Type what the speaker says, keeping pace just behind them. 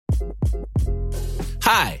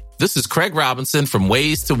Hi, this is Craig Robinson from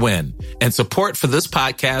Ways to Win, and support for this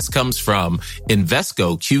podcast comes from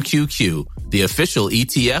Invesco QQQ, the official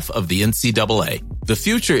ETF of the NCAA. The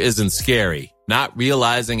future isn't scary. Not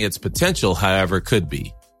realizing its potential, however, could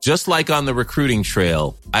be. Just like on the recruiting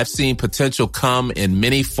trail, I've seen potential come in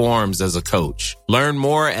many forms as a coach. Learn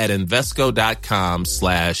more at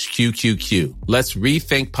Invesco.com/QQQ. Let's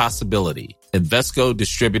rethink possibility. Invesco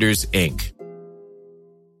Distributors, Inc.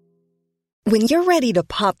 When you're ready to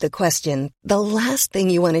pop the question, the last thing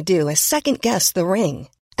you want to do is second-guess the ring.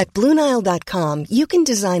 At BlueNile.com, you can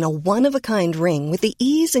design a one-of-a-kind ring with the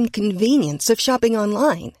ease and convenience of shopping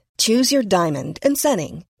online. Choose your diamond and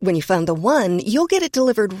setting. When you find the one, you'll get it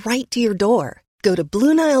delivered right to your door. Go to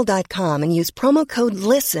BlueNile.com and use promo code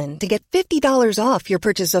LISTEN to get $50 off your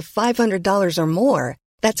purchase of $500 or more.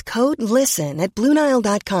 That's code LISTEN at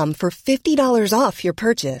BlueNile.com for $50 off your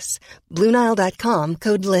purchase. BlueNile.com,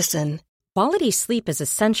 code LISTEN. Quality sleep is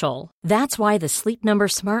essential. That's why the Sleep Number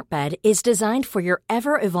Smart Bed is designed for your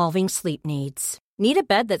ever-evolving sleep needs. Need a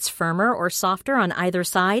bed that's firmer or softer on either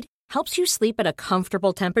side? Helps you sleep at a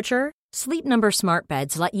comfortable temperature? Sleep Number Smart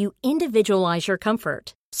Beds let you individualize your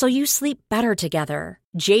comfort, so you sleep better together.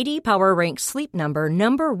 J.D. Power ranks Sleep Number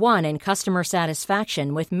number 1 in customer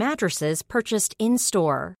satisfaction with mattresses purchased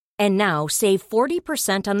in-store. And now, save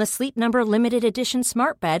 40% on the Sleep Number Limited Edition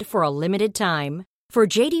Smart Bed for a limited time. For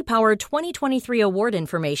J.D. Power 2023 award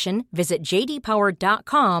information, visit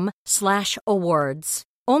jdpower.com/awards.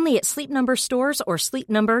 Only at Sleep Number stores or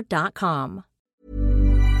sleepnumber.com.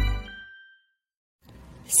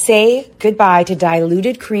 Say goodbye to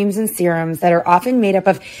diluted creams and serums that are often made up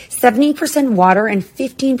of 70% water and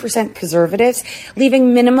 15% preservatives,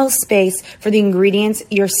 leaving minimal space for the ingredients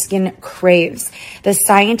your skin craves. The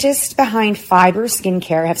scientists behind Fiber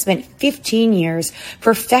Skincare have spent 15 years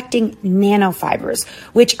perfecting nanofibers,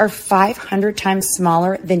 which are 500 times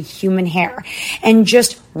smaller than human hair. And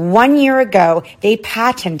just 1 year ago, they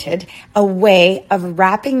patented a way of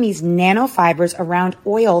wrapping these nanofibers around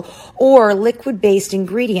oil or liquid-based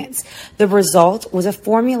ingredients. The result was a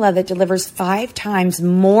formula that delivers 5 times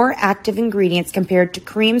more active ingredients compared to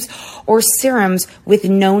creams or serums with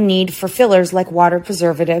no need for fillers like water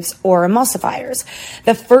preservatives or emulsifiers.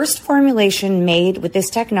 The first formulation made with this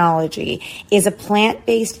technology is a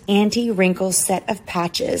plant-based anti-wrinkle set of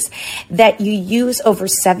patches that you use over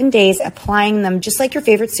 7 days, applying them just like your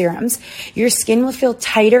favorite serums. Your skin will feel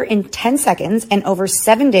tighter in 10 seconds, and over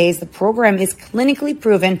 7 days, the program is clinically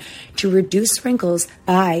proven to reduce wrinkles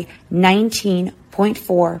by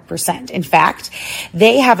 19.4%. In fact,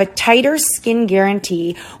 they have a tighter skin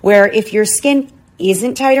guarantee where if your skin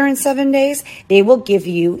isn't tighter in 7 days, they will give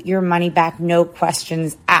you your money back, no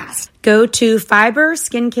questions asked. Go to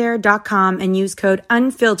fiberskincare.com and use code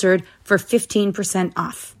UNFILTERED for 15%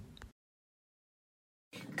 off.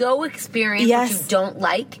 Go experience what you don't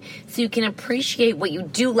like so you can appreciate what you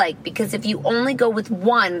do like. Because if you only go with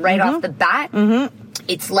one right off the bat,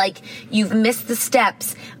 it's like you've missed the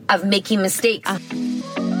steps of making mistakes. Drop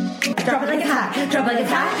it like it's hot, drop it like it's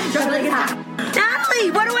hot, drop it like it's hot. Natalie,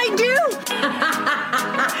 what do I do?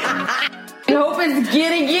 I hope it's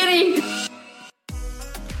giddy.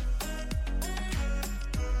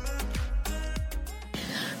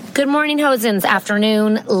 Good morning, Hosens.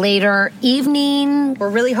 Afternoon, later, evening. We're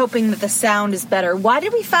really hoping that the sound is better. Why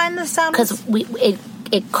did we find the sound? Because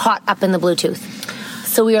it caught up in the Bluetooth.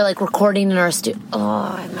 So we were like recording in our studio. Oh,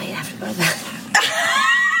 I might have to go to that.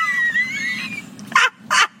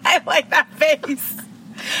 I like that face.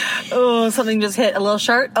 Oh, something just hit a little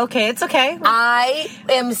sharp. Okay, it's okay. I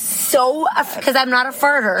am so, because I'm not a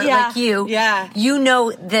farter like you. Yeah. You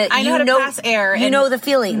know that I know how to pass air. You know the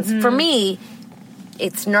feelings. For me,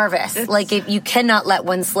 it's nervous. If you cannot let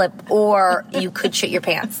one slip or you could shit your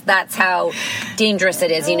pants. That's how dangerous it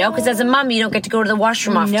is, you know? Because as a mom, you don't get to go to the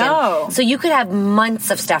washroom often. No. So you could have months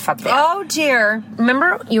of stuff up there. Oh, dear.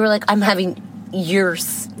 Remember? You were like, I'm having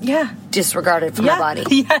years disregarded from my body.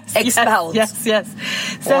 Yes. Expelled. Yes. Since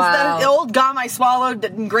the old gum I swallowed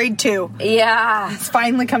in grade 2. Yeah. It's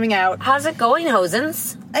finally coming out. How's it going,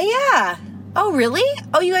 Hosens? Yeah. Oh, really?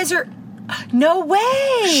 Oh, you guys are... No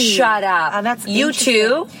way! Shut up. That's you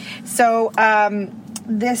too? So,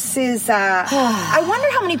 this is, I wonder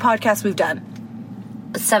how many podcasts we've done.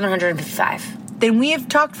 755. Then we have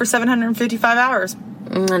talked for 755 hours.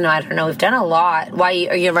 No, I don't know. We've done a lot. Why,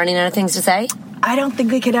 are you running out of things to say? I don't think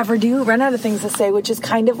we could ever run out of things to say, which is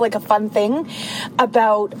kind of like a fun thing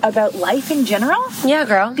about life in general. Yeah,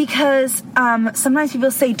 girl. Because sometimes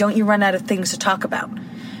people say, don't you run out of things to talk about?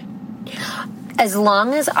 As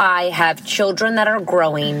long as I have children that are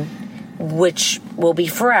growing, which will be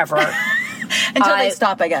forever. Until they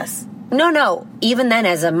stop, I guess. No. Even then,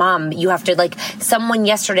 as a mom, you have to, like, someone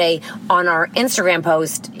yesterday on our Instagram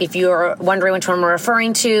post, if you're wondering which one we're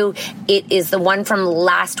referring to, it is the one from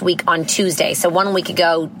last week on Tuesday. So 1 week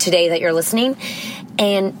ago today that you're listening.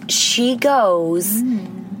 And she goes,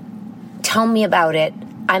 tell me about it.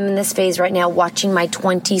 I'm in this phase right now watching my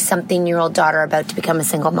 20-something-year-old daughter about to become a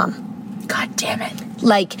single mom. God damn it.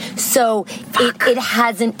 Like, so it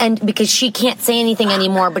hasn't ended because she can't say anything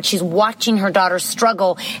anymore, but she's watching her daughter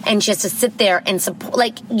struggle and she has to sit there and support.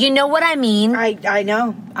 Like, you know what I mean? I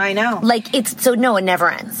know. Like, no, it never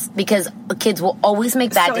ends because kids will always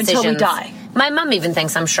make bad decisions. Until we die. My mom even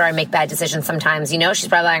thinks I'm sure I make bad decisions sometimes, you know? She's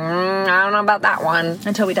probably like, I don't know about that one.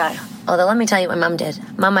 Until we die. Although, let me tell you what Mom did.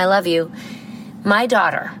 Mom, I love you. My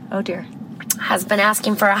daughter. Oh, dear. Has been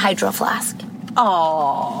asking for a hydro flask.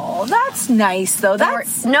 Oh, that's nice, though.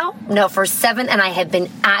 No, for 7, and I have been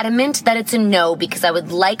adamant that it's a no because I would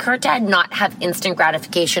like her to not have instant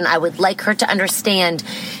gratification. I would like her to understand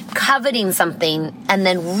coveting something and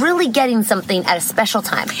then really getting something at a special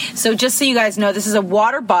time. So just so you guys know, this is a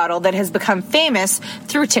water bottle that has become famous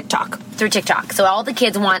through TikTok. So all the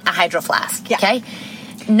kids want a hydro flask, yeah. Okay?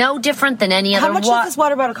 No different than any other. How much does this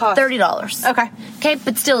water bottle cost? $30. Okay,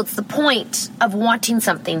 but still, it's the point of wanting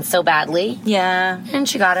something so badly. Yeah. And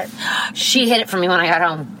she got it. She hid it from me when I got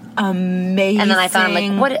home. Amazing. And then I thought, I'm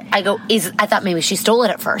like, what? I thought maybe she stole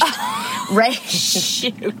it at first. Right?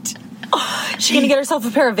 Shoot. She gonna get herself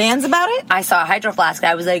a pair of Vans about it? I saw a hydro flask.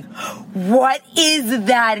 I was like, what is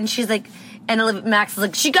that? And she's like, and Max was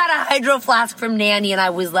like, she got a hydro flask from Nanny. And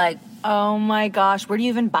I was like, oh my gosh, where do you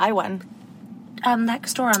even buy one? That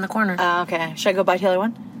store on the corner. Oh, okay. Should I go buy Taylor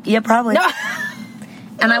one? Yeah, probably. No.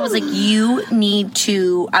 And I was like, you need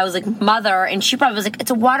to... I was like, Mother, and she probably was like, it's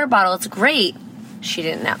a water bottle. It's great. She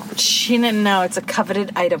didn't know. She didn't know. It's a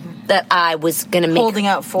coveted item. That I was going to make... Holding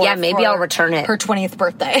out for... Yeah, maybe I'll return it. Her 20th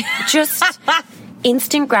birthday. Just...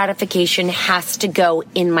 Instant gratification has to go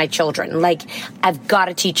in my children. Like, I've got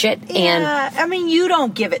to teach it. And I mean, you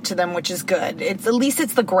don't give it to them, which is good. At least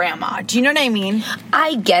it's the grandma. Do you know what I mean?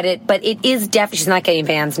 I get it, but it is definitely... She's not getting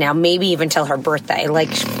Vans now. Maybe even till her birthday.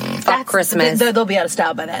 Like, fuck Christmas. They'll be out of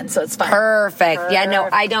style by then, so it's fine. Perfect. Yeah, no,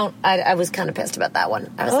 I don't... I was kind of pissed about that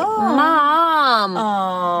one. I was like, Mom!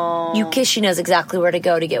 Oh. You kiss, she knows exactly where to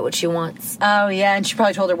go to get what she wants. Oh, yeah, and she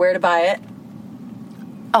probably told her where to buy it.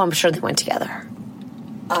 Oh, I'm sure they went together.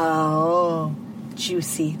 Oh,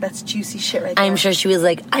 juicy. That's juicy shit right there. I'm sure she was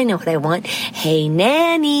like, I know what I want. Hey,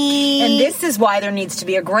 Nanny. And this is why there needs to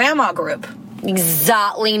be a grandma group.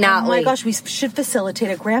 Exactly. Not. Oh my gosh, we should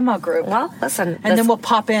facilitate a grandma group. Well, listen. And then we'll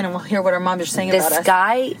pop in and we'll hear what our moms are saying about us. The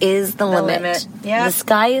sky is the limit. Yeah. The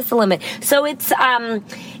sky is the limit. So it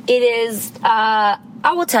is, I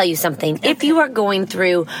will tell you something. Okay. If you are going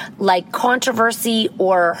through like controversy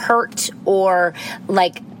or hurt or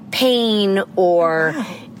like pain or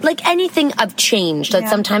like anything of change that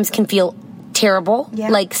sometimes can feel terrible,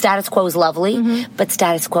 like status quo is lovely, but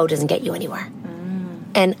status quo doesn't get you anywhere.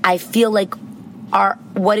 And I feel like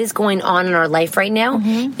what is going on in our life right now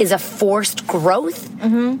is a forced growth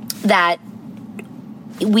that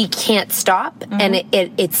we can't stop, and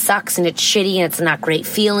it sucks, and it's shitty, and it's not great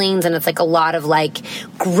feelings, and it's like a lot of like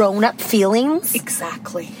grown-up feelings.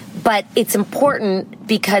 Exactly. But it's important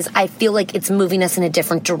because I feel like it's moving us in a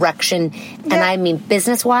different direction, and I mean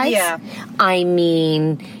business-wise. Yeah. I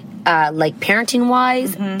mean like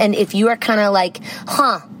parenting-wise, and if you are kind of like,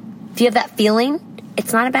 if you have that feeling,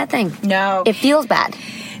 it's not a bad thing. No. It feels bad.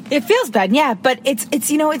 It feels bad, yeah, but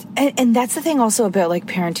it's you know, and that's the thing also about like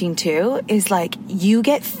parenting too, is like you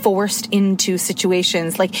get forced into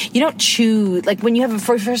situations, like you don't choose, like when you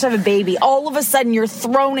first have a baby, all of a sudden you're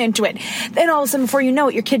thrown into it. Then all of a sudden before you know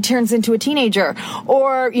it, your kid turns into a teenager,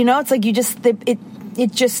 or you know, it's like you just,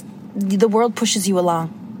 it just, the world pushes you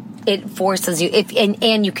along. It forces you,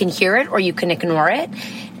 and you can hear it or you can ignore it.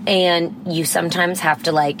 And you sometimes have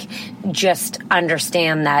to like just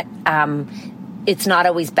understand that it's not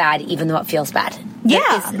always bad, even though it feels bad.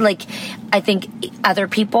 Yeah. Like, I think other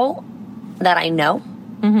people that I know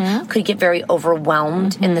could get very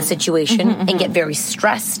overwhelmed in the situation and get very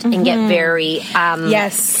stressed and get very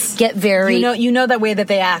get very you know that way that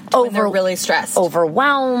they act when they're really stressed,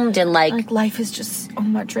 overwhelmed, and like life is just so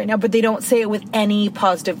much right now, but they don't say it with any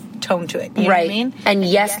positive tone to it. You know what I mean? And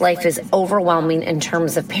yes, life is overwhelming in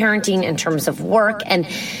terms of parenting, in terms of work, and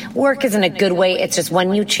work isn't a good way. It's just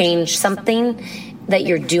when you change something that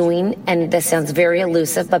you're doing, and this sounds very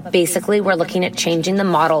elusive, but basically we're looking at changing the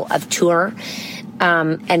model of tour.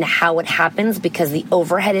 And how it happens, because the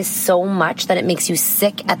overhead is so much that it makes you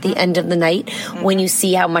sick at the end of the night when you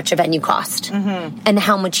see how much a venue cost and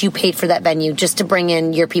how much you paid for that venue just to bring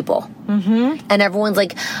in your people. And everyone's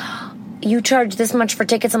like, you charge this much for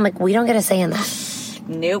tickets. I'm like, we don't get a say in that.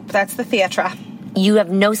 Nope, that's the theatre. You have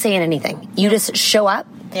no say in anything. You just show up.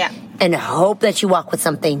 Yeah. And hope that you walk with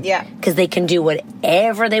something. Yeah. Because they can do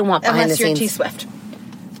whatever they want behind Unless the you're scenes. T-Swift.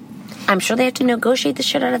 I'm sure they have to negotiate the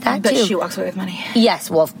shit out of that, But too. she walks away with money. Yes,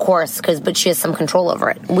 well, of course, but she has some control over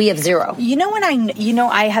it. We have zero. You know when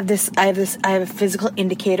I have a physical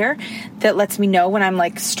indicator that lets me know when I'm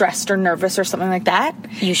like stressed or nervous or something like that.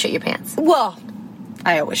 You shit your pants. Well,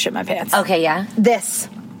 I always shit my pants. Okay, yeah. This.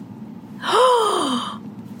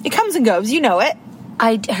 It comes and goes. You know it.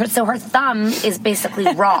 So her thumb is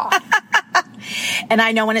basically raw. And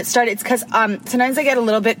I know when it started. It's because sometimes I get a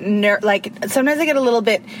little bit nervous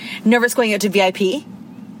going out to VIP.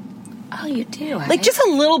 Oh, you do? Like just a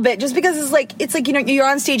little bit, just because it's like you're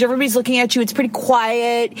on stage, everybody's looking at you, it's pretty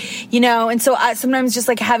quiet, and so I sometimes just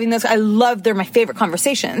like having those. They're my favorite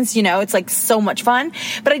conversations, it's like so much fun,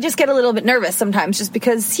 but I just get a little bit nervous sometimes just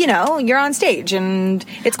because you're on stage and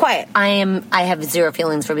it's quiet. I have zero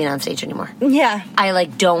feelings for being on stage anymore. Yeah,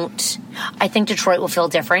 I think Detroit will feel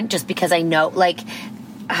different just because I know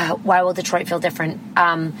why will Detroit feel different?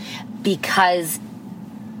 Because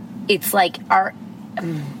it's like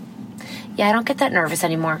I don't get that nervous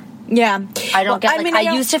anymore. Yeah, I don't get.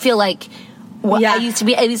 I used to feel like. I used to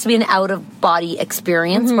be an out of body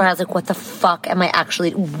experience where I was like, "What the fuck am I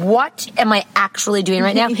actually? What am I actually doing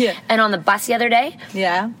right now?" Yeah. And on the bus the other day,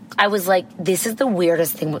 I was like, "This is the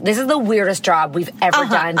weirdest thing. This is the weirdest job we've ever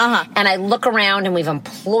done." And I look around and we've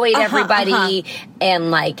employed everybody, and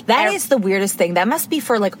like that is the weirdest thing. That must be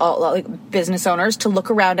for all business owners to look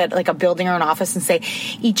around at like a building or an office and say,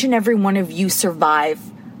 "Each and every one of you survive."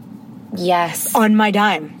 Yes. On my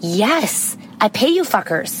dime. Yes. I pay you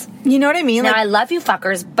fuckers. You know what I mean? Now, I love you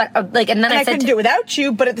fuckers, but and then I said couldn't do it without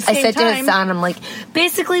you, but at the same time. I said to Hassan, I'm like,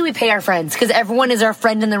 basically we pay our friends because everyone is our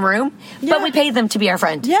friend in the room, but we pay them to be our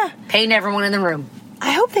friend. Yeah. Paying everyone in the room.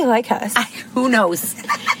 I hope they like us. Who knows?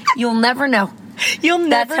 You'll never know. You'll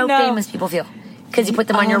never know. That's how famous people feel. Because you put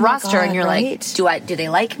them on your roster and you're like, do they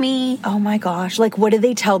like me? Oh my gosh. Like, what do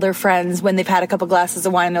they tell their friends when they've had a couple glasses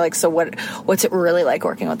of wine? They're like, so what's it really like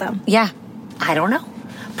working with them? Yeah. I don't know.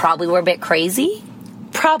 Probably we're a bit crazy.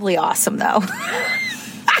 Probably awesome, though.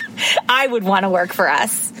 I would want to work for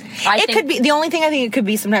us. Could be the only thing I think it could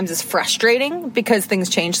be sometimes is frustrating because things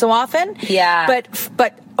change so often. Yeah.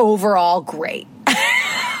 But overall, great.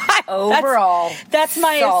 Overall, that's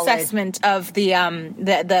my solid assessment of the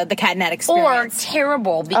Catnet experience. Or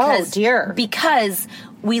terrible because because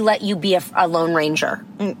we let you be a Lone Ranger,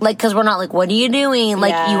 because we're not like, what are you doing? You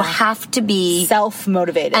have to be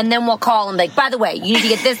self-motivated, and then we'll call and by the way, you need to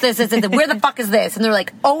get this. Where the fuck is this? And they're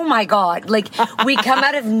like, oh my god! We come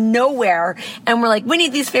out of nowhere and we're like, we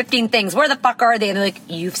need these 15 things. Where the fuck are they? And they're like,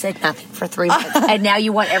 you've said nothing for 3 minutes, and now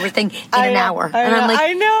you want everything in an hour. And I'm like,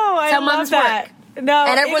 I know, I love that. Work. No,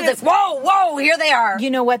 and everyone's like, whoa, here they are.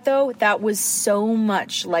 You know what, though? That was so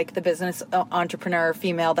much like the business entrepreneur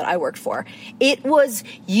female that I worked for. It was,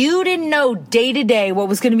 you didn't know day to day what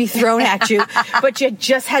was going to be thrown at you, but you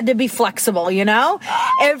just had to be flexible,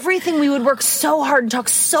 Everything, we would work so hard and talk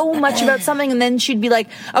so much about something, and then she'd be like,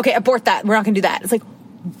 okay, abort that. We're not going to do that. It's like,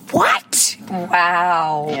 what?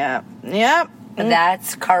 Wow. Yeah. Yeah.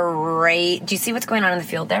 That's great. Do you see what's going on in the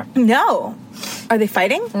field there? No. Are they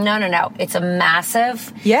fighting? No. It's a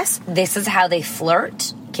massive... Yes? This is how they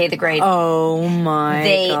flirt. Okay, the grade. Oh, my God.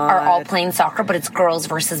 They are all playing soccer, but it's girls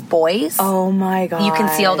versus boys. Oh, my God. You can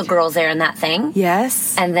see all the girls there in that thing.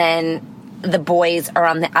 Yes. And then the boys are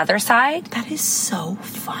on the other side. That is so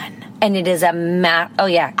fun. And it is a Oh,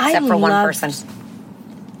 yeah, except for one person.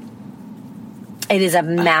 It is a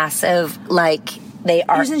massive, they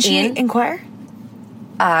are Doesn't she inquire?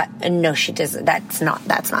 No, she doesn't. That's not them.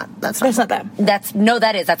 That's not them. That's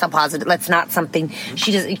not positive. That's not something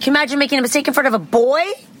she does. Can you imagine making a mistake in front of a boy?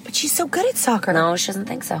 But she's so good at soccer. No, she doesn't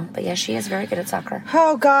think so. But yeah, she is very good at soccer.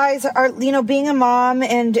 Oh, guys, being a mom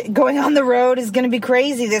and going on the road is going to be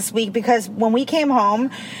crazy this week because when we came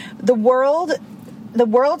home, the world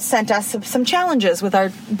sent us some challenges with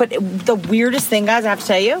but the weirdest thing, guys, I have to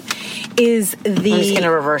tell you, is I'm just going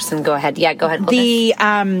to reverse and go ahead. Yeah, go ahead.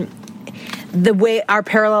 The way our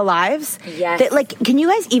parallel lives. Yes. That, can you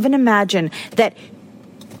guys even imagine that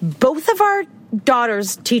both of our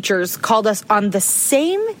daughters' teachers called us on the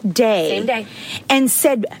same day. And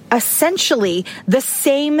said essentially the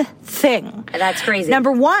same thing. That's crazy.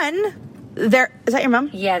 Number one, is that your mom?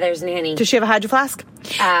 Yeah, there's Nanny. Does she have a Hydro Flask?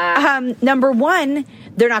 Number one,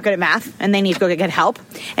 they're not good at math and they need to go get help.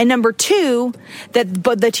 And number two,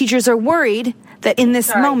 but the teachers are worried that in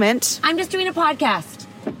this moment. I'm just doing a podcast.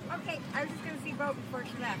 Okay, I was just going to see Bo before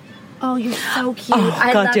she left. Oh, you're so cute. Oh,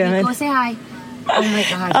 I God love damn you. it. Go say hi. Oh my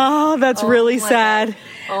God. Oh, that's really sad.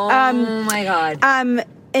 Oh my God.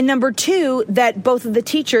 And number two, that both of the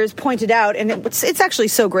teachers pointed out, and it's actually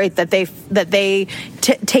so great that they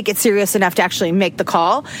take it serious enough to actually make the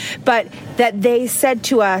call, but that they said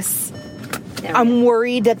to us, I'm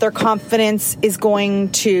worried that their confidence is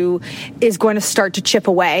going to start to chip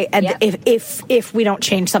away, and if we don't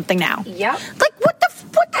change something now. Yep. Like what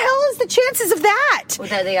the hell is the chances of that? Well,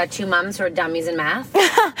 they got two moms who are dummies in math.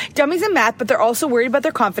 Dummies in math, but they're also worried about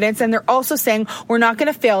their confidence, and they're also saying we're not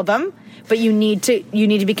going to fail them, but you need to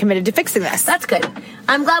be committed to fixing this. That's good.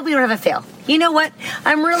 I'm glad we don't have a fail. You know what?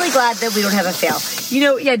 I'm really glad that we don't have a fail.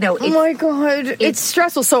 Oh my God. It's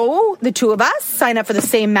stressful. So the two of us sign up for the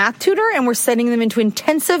same math tutor, and we're sending them into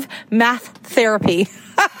intensive math therapy.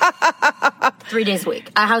 3 days a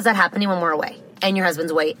week. How's that happening when we're away? And your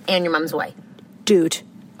husband's away, and your mom's away? Dude.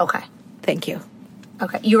 Okay. Thank you.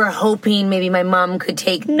 Okay. You were hoping maybe my mom could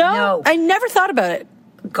take... No. I never thought about it.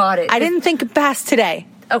 Got it. I didn't think past today.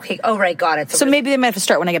 Okay. Oh, right. Got it. So maybe they might have to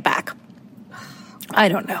start when I get back. I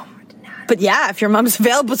don't know. But yeah, if your mom's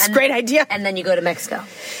available, it's a great idea. And then you go to Mexico.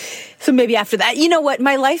 So maybe after that. You know what?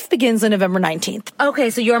 My life begins on November 19th. Okay,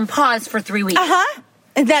 so you're on pause for 3 weeks. Uh-huh.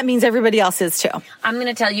 And that means everybody else is too. I'm going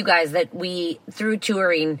to tell you guys that we, through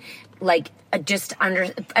touring,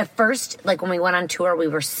 at first, like when we went on tour, we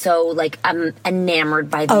were so enamored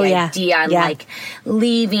by the idea and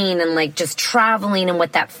leaving and just traveling and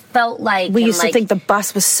what that felt like. We used to think the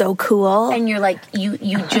bus was so cool. And you're like, you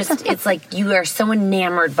just, it's like you are so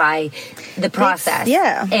enamored by the process.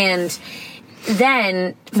 Yeah. And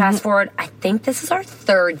then fast forward, I think this is our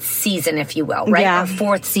third season, if you will, right? Yeah. Our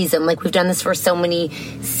fourth season. Like we've done this for so many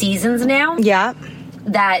seasons now. Yeah.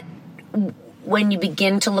 That when you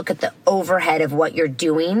begin to look at the overhead of what you're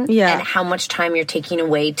doing and how much time you're taking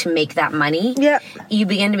away to make that money, you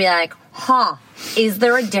begin to be like, is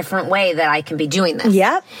there a different way that I can be doing this?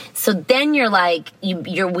 Yep. So then you're like,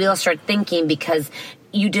 your wheels start thinking because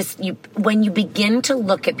when you begin to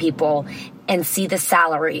look at people and see the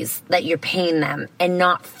salaries that you're paying them and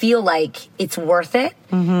not feel like it's worth it,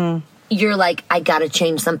 you're like, I got to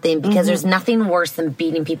change something because there's nothing worse than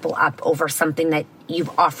beating people up over something that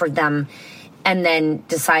you've offered them and then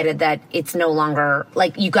decided that it's no longer,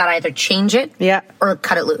 you got to either change it or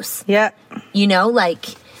cut it loose. Yeah.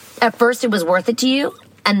 At first it was worth it to you,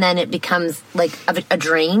 and then it becomes a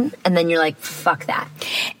drain, and then you're like, fuck that.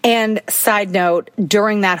 And side note,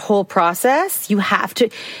 during that whole process, you have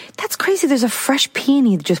to, that's crazy, there's a fresh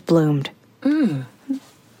peony that just bloomed. Is that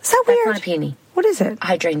weird? That's not a peony. What is it?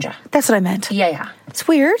 Hydrangea. That's what I meant. Yeah. It's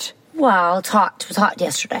weird. Well, it's hot. It was hot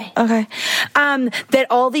yesterday. Okay. That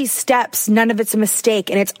all these steps, none of it's a mistake,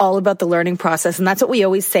 and it's all about the learning process. And that's what we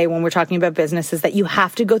always say when we're talking about business, is that you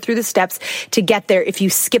have to go through the steps to get there. If you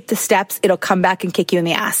skip the steps, it'll come back and kick you in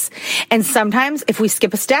the ass. And sometimes if we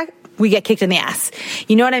skip a step, we get kicked in the ass.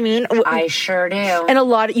 You know what I mean? I sure do.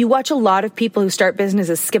 And you watch a lot of people who start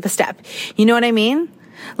businesses skip a step. You know what I mean?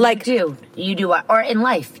 You do what? Or in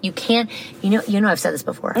life, you can't, I've said this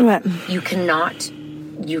before. What? You cannot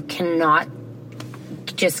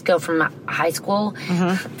just go from high school.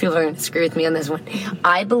 People are going to disagree with me on this one.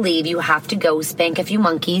 I believe you have to go spank a few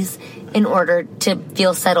monkeys in order to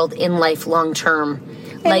feel settled in life long term.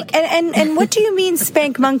 And what do you mean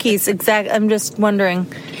spank monkeys? Exactly. I'm just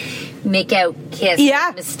wondering. Make out, kiss,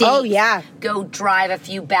 mistake. Oh, yeah. Go drive a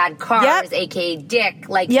few bad cars, aka dick.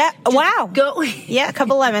 Wow. Go. A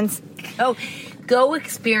couple lemons. Go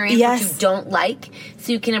experience what you don't like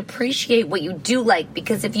so you can appreciate what you do like.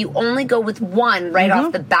 Because if you only go with one right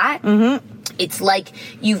off the bat, it's like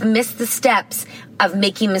you've missed the steps of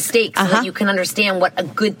making mistakes so that you can understand what a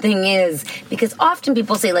good thing is. Because often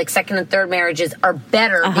people say second and third marriages are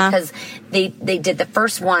better because they did the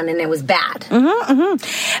first one and it was bad.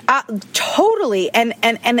 Totally. And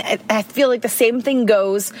I feel like the same thing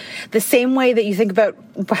goes the same way that you think about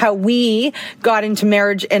how we got into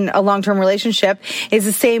marriage and a long-term relationship is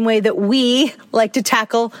the same way that we like to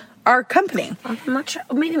tackle our company. I'm not sure.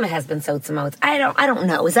 Maybe my husband sowed some oats. I don't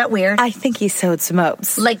know. Is that weird? I think he sowed some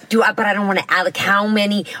oats. But I don't want to add how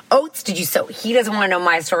many oats did you sow? He doesn't want to know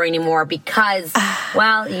my story anymore because,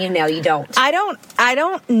 you don't. I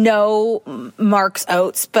don't know Mark's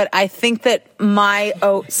oats, but I think that my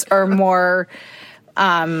oats are more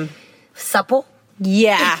supple.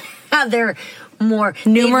 Yeah. They're more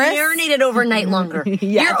numerous, marinated overnight longer.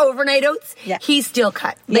 Your overnight oats, he's still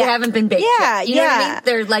cut. They haven't been baked yet. You know what I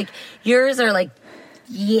mean? They're yours are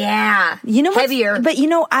heavier. But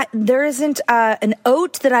there isn't an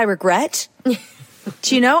oat that I regret.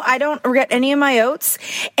 Do you know? I don't regret any of my oats,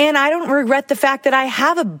 and I don't regret the fact that I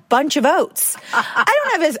have a bunch of oats. I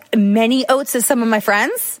don't have as many oats as some of my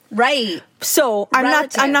friends. Right. So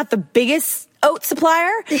I'm not the biggest oat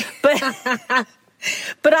supplier, but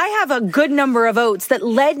but I have a good number of oats that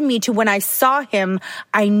led me to when I saw him,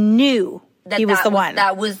 I knew he was the one.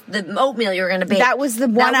 That was the oatmeal you were going to bake. That was the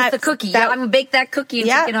one. That was the cookie. I'm going to bake that cookie and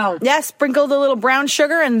take it home. Yeah, sprinkle the little brown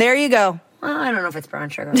sugar, and there you go. Well, I don't know if it's brown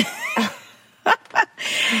sugar.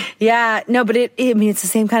 Yeah, no, but I mean, it's the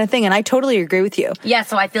same kind of thing, and I totally agree with you. Yeah,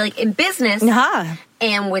 so I feel like in business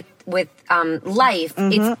and with life,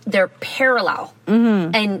 they're parallel,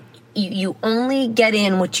 and you only get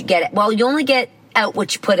in what you get. Well, you only get out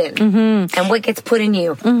what you put in, and what gets put in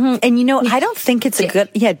you. And you know, I don't think it's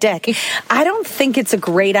Dick. I don't think it's a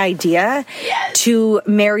great idea to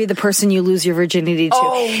marry the person you lose your virginity to.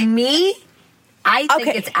 Oh, me? I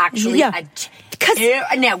think it's actually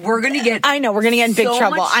now we're going to get. I know we're going to get in big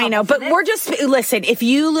trouble. I know, but we're just listen. If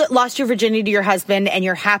you lost your virginity to your husband and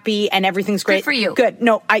you're happy and everything's great, good for you. Good.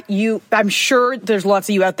 No, I'm sure there's lots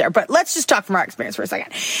of you out there, but let's just talk from our experience for a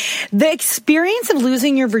second. The experience of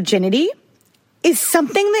losing your virginity is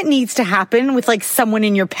something that needs to happen with like someone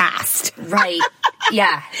in your past. Right.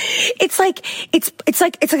 Yeah. It's like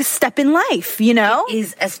a step in life, you know? It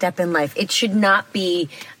is a step in life. It should not be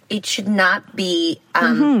it should not be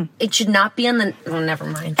on the never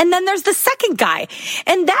mind. And then there's the second guy.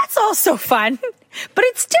 And that's also fun, but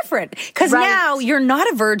it's different because now you're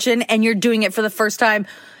not a virgin and you're doing it for the first time,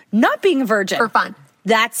 not being a virgin. For fun.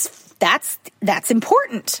 That's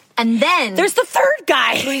important. And then there's the third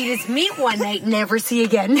guy who you just meet one night and never see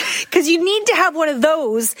again. Because you need to have one of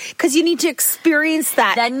those because you need to experience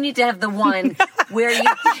that. Then you need to have the one where you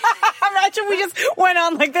imagine we just went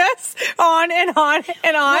on like this, on and on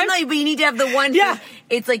and on. Well, no, but you need to have the one. Yeah.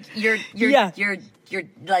 It's like you're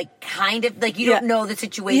like kind of like you don't know the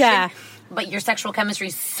situation. Yeah. But your sexual chemistry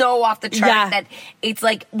is so off the chart that it's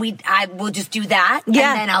like I will just do that, and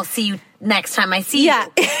then I'll see you next time I see you.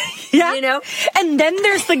 Yeah, you know. And then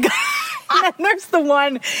there's the guy. And then there's the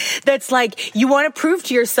one that's like you want to prove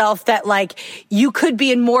to yourself that like you could be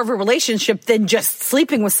in more of a relationship than just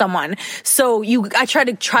sleeping with someone. So I try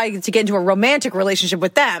to get into a romantic relationship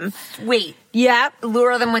with them. Wait. Yeah.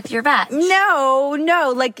 Lure them with your bat.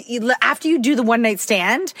 No. Like after you do the one night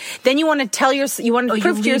stand, then you want to prove to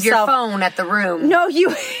yourself. You leave your phone at the room. No,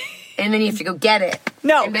 you. And then you have to go get it.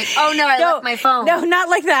 No. And be like, oh no, I left my phone. No, not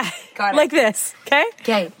like that. Got it. Like this. Okay?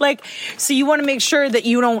 Okay. Like, so you want to make sure that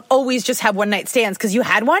you don't always just have one night stands because you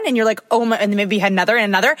had one and you're like, oh my, and then maybe you had another and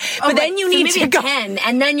another. But then you need to go 10,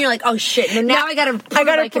 and then you're like, oh shit. And now I gotta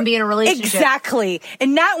I can be in a relationship. Exactly.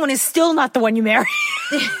 And that one is still not the one you marry.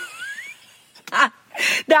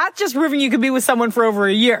 That's just proving you could be with someone for over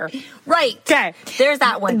a year. Right. Okay. There's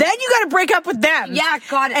that one. Then you got to break up with them. Yeah,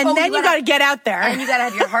 got it. And then you got to get out there. And you got to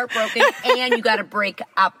have your heart broken. And you got to break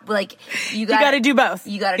up. Like, you got to do both.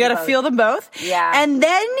 You got to feel them both. Yeah. And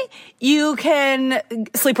then you can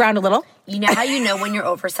sleep around a little. You know how you know when you're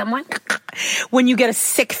over someone? When you get a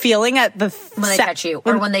sick feeling at the when they touch you,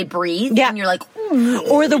 or when they breathe, and you're like,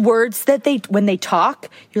 or the words that when they talk,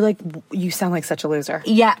 you're like, you sound like such a loser.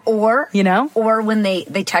 Yeah, or or when they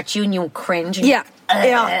touch you and you cringe.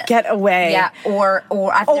 And get away. Yeah, or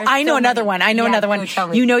I know another one. Another one.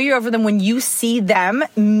 You know you're over them when you see them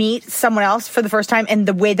meet someone else for the first time, and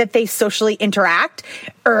the way that they socially interact,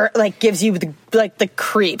 or like gives you the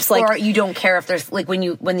creeps. Like, or you don't care if there's like when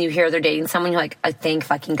you hear they're dating someone, you're like, I thank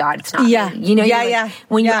fucking God it's not me. You know,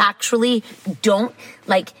 when you actually don't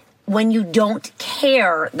like. When you don't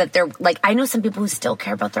care that they're like, I know some people who still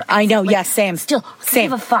care about their. I know, like, same. Still,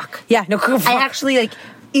 give a fuck. Yeah, no. I actually like,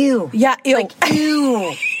 ew. Yeah, ew. Like,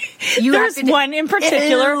 ew. There's one in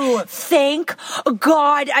particular. Ew. Thank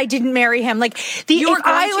God I didn't marry him. Like he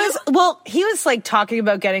was like talking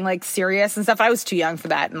about getting like serious and stuff. I was too young for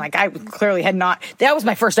that, and like I clearly had not. That was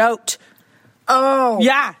my first out. Oh,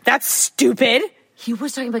 yeah, that's stupid. He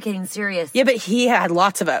was talking about getting serious. Yeah, but he had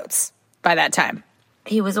lots of outs by that time.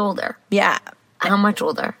 He was older. Yeah. How much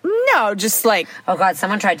older? No, just like... Oh, God,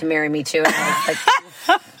 someone tried to marry me, too. And I was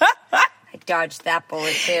like... I dodged that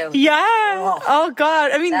bullet, too. Yeah. Oh God.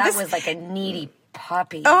 I mean, that was like a needy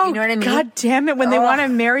puppy. Oh, you know what I mean? God damn it, when they want to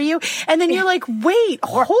marry you. And then you're like, wait,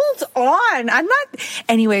 hold on. I'm not...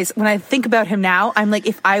 Anyways, when I think about him now, I'm like,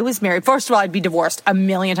 if I was married... First of all, I'd be divorced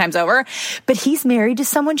 1,000,000 times over. But he's married to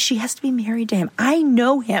someone. She has to be married to him. I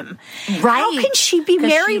know him. Right. How can she be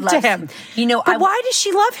married to him? You know, but why does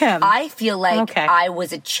she love him? I feel like I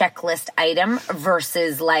was a checklist item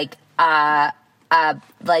versus like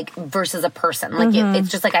versus a person. Like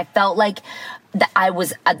it's just like I felt like that I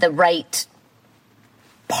was at the right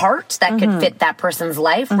part that could fit that person's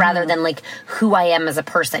life rather than like who I am as a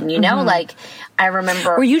person, you know? Like, I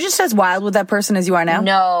remember... Were you just as wild with that person as you are now?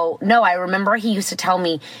 No. I remember he used to tell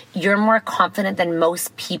me, you're more confident than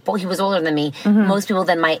most people. He was older than me. Most people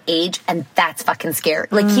than my age, and that's fucking scary.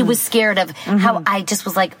 Like, he was scared of how I just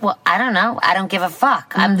was like, well, I don't know. I don't give a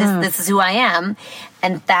fuck. This is who I am.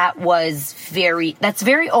 And that's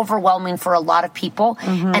very overwhelming for a lot of people.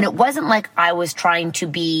 And it wasn't like I was trying to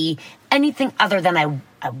be anything other than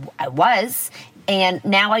I was. And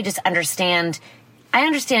now I just understand. I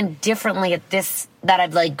understand differently at this, that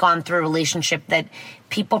I've like gone through a relationship, that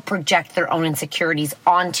people project their own insecurities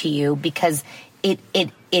onto you because it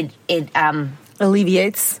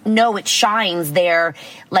alleviates. No, it shines there.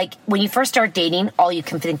 Like when you first start dating, all you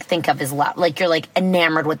can think of is love. Like you're like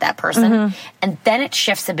enamored with that person. And then it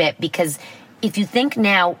shifts a bit because if you think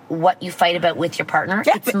now what you fight about with your partner,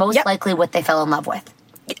 it's most likely what they fell in love with.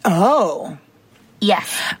 Oh.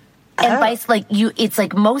 Yes. And vice, like it's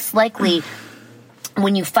like most likely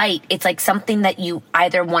when you fight, it's like something that you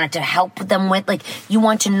either wanted to help them with, like you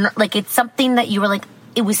want to, like it's something that you were like,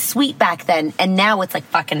 it was sweet back then, and now it's like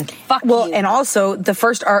fucking fuck you. Well, and also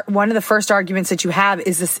one of the first arguments that you have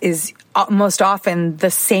is most often the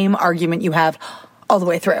same argument you have all the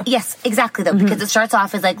way through. Yes, exactly though, because it starts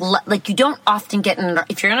off as like you don't often get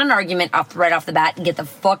if you're in an argument right off the bat, get the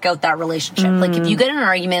fuck out that relationship. Like if you get in an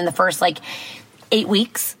argument in the first like 8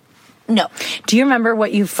 weeks, no. Do you remember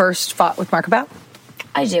what you first fought with Mark about?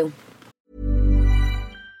 I do.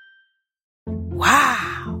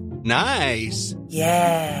 Wow. Nice.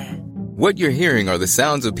 Yeah. What you're hearing are the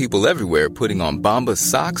sounds of people everywhere putting on Bombas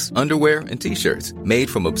socks, underwear, and T-shirts made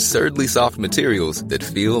from absurdly soft materials that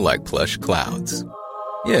feel like plush clouds.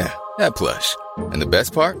 Yeah, that plush. And the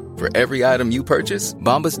best part? For every item you purchase,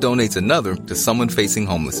 Bombas donates another to someone facing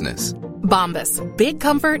homelessness. Bombas. Big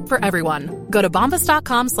comfort for everyone. Go to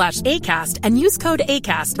bombas.com/ACAST and use code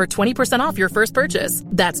ACAST for 20% off your first purchase.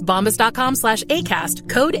 That's bombas.com/ACAST.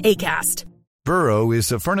 Code ACAST. Burrow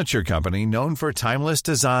is a furniture company known for timeless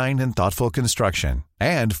design and thoughtful construction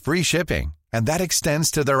and free shipping. And that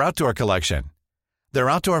extends to their outdoor collection. Their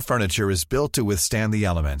outdoor furniture is built to withstand the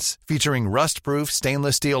elements, featuring rust-proof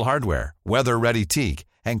stainless steel hardware, weather-ready teak,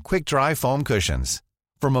 and quick-dry foam cushions.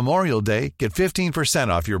 For Memorial Day, get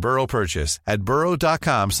 15% off your Burrow purchase at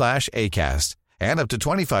burrow.com/ACAST and up to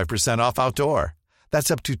 25% off outdoor.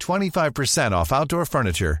 That's up to 25% off outdoor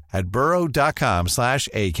furniture at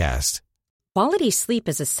burrow.com/ACAST. Quality sleep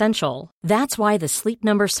is essential. That's why the Sleep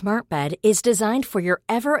Number Smart Bed is designed for your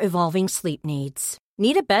ever-evolving sleep needs.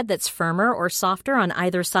 Need a bed that's firmer or softer on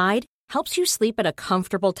either side? Helps you sleep at a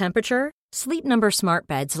comfortable temperature? Sleep Number Smart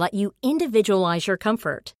Beds let you individualize your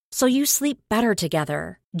comfort, so you sleep better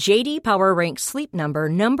together. J.D. Power ranks Sleep Number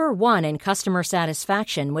number 1 in customer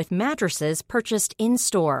satisfaction with mattresses purchased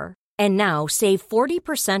in-store. And now, save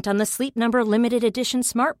 40% on the Sleep Number Limited Edition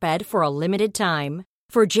Smart Bed for a limited time.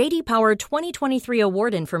 For J.D. Power 2023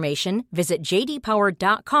 award information, visit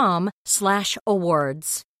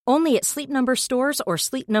jdpower.com/awards. Only at Sleep Number stores or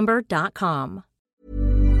sleepnumber.com.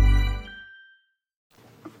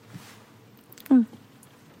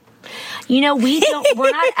 You know,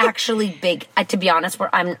 we're not actually big. To be honest,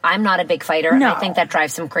 I'm not a big fighter, and I think that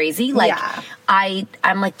drives him crazy. Like,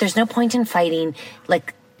 I'm like, there's no point in fighting.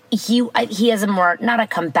 Like, he has a more, not a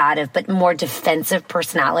combative, but more defensive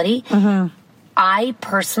personality. I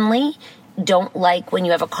personally don't like when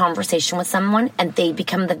you have a conversation with someone and they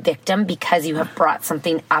become the victim because you have brought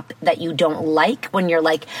something up that you don't like. When you're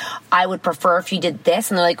like, I would prefer if you did this,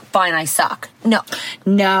 and they're like, fine, I suck. No,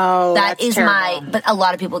 that is terrible. But a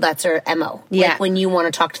lot of people, that's their MO. Yeah. Like when you want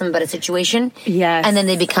to talk to them about a situation, and then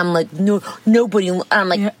they become like, no, nobody. I'm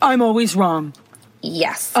like, I'm always wrong.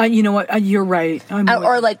 Yes. You know what? You're right.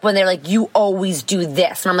 Or like when they're like, you always do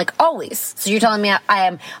this. And I'm like, always. So you're telling me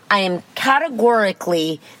I am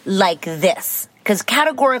categorically like this. Because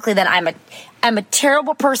categorically then I'm a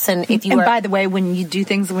terrible person if you And by the way, when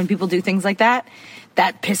people do things like that,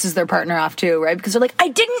 that pisses their partner off too, right? Because they're like, I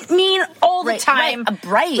didn't mean all the time.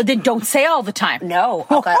 Right. But then don't say all the time. No.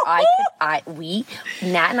 Okay,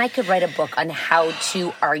 Nat and I could write a book on how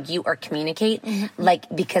to argue or communicate. Like,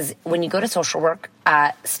 because when you go to social work,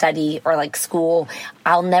 study or like school,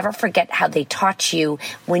 I'll never forget how they taught you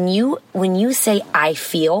when you say I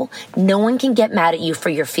feel, no one can get mad at you for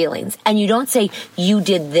your feelings. And you don't say you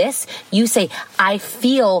did this, you say I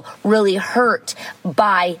feel really hurt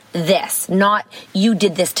by this, not you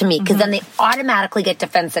did this to me, because then they automatically get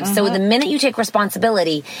defensive. So the minute you take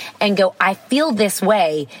responsibility and go, I feel this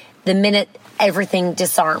way, the minute everything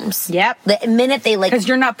disarms. Yep. The minute they because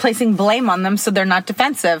you're not placing blame on them, so they're not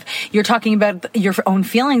defensive. You're talking about your own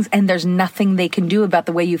feelings, and there's nothing they can do about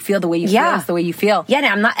the way you feel. The way you feel is the way you feel.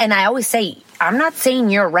 Yeah, and I always say, I'm not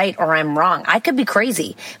saying you're right or I'm wrong. I could be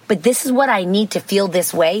crazy, but this is what I need to feel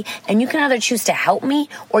this way. And you can either choose to help me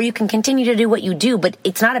or you can continue to do what you do, but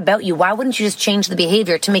it's not about you. Why wouldn't you just change the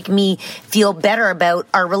behavior to make me feel better about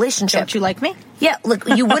our relationship? Don't you like me? Yeah, look,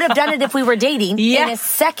 you would have done it if we were dating in a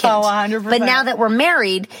second. Oh, 100%. But now that we're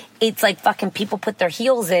married, it's like fucking people put their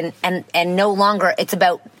heels in and no longer, it's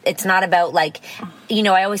not about like, you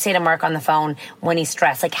know, I always say to Mark on the phone when he's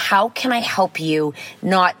stressed, like, how can I help you?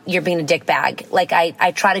 Not you're being a dick bag. Like I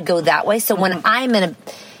try to go that way. So when when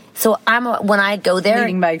I go there.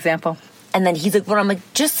 Leading by example. And then he's like, well, I'm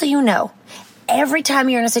like, just so you know, every time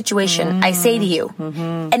you're in a situation, I say to you,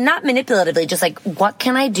 and not manipulatively, just like, what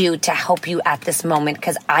can I do to help you at this moment?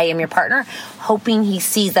 Because I am your partner, hoping he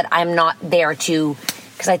sees that I'm not there to,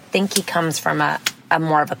 because I think he comes from a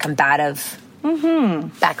more of a combative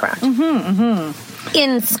background.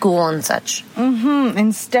 In school and such.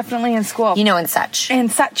 And definitely in school. You know, and such. And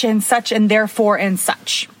such, and therefore, and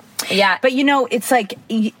such. Yeah. But you know, it's like,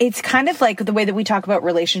 it's kind of like the way that we talk about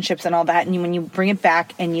relationships and all that. And when you bring it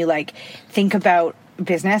back and you like think about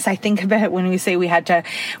business, I think about it when we say we had to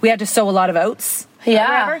sow a lot of oats.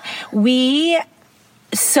 Yeah. We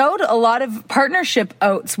sowed a lot of partnership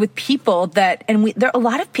oats with people that, and there are a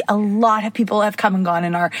lot of people have come and gone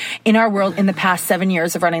in our world in the past 7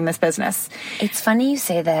 years of running this business. It's funny you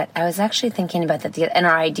say that. I was actually thinking about that, and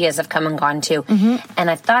our ideas have come and gone too.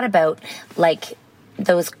 And I thought about like,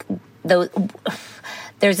 those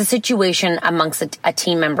there's a situation amongst a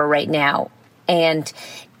team member right now, and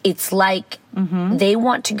it's like they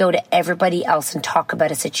want to go to everybody else and talk about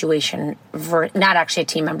a situation, not actually a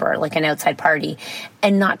team member, like an outside party,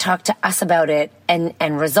 and not talk to us about it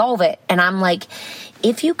and resolve it. And I'm like,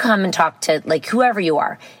 if you come and talk to like whoever you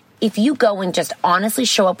are, if you go and just honestly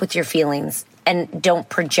show up with your feelings and don't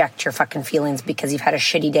project your fucking feelings because you've had a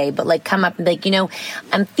shitty day, but like come up and be like, you know,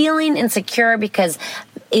 I'm feeling insecure because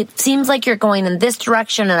it seems like you're going in this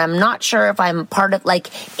direction and I'm not sure if I'm part of, like,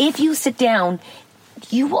 if you sit down,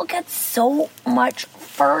 you will get so much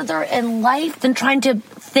further in life than trying to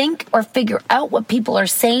think or figure out what people are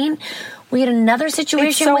saying. We had another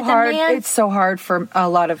situation with a man. It's so hard for a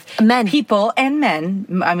lot of men, people and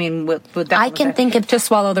men. I mean, with that, I can think of to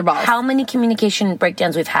swallow their balls. How many communication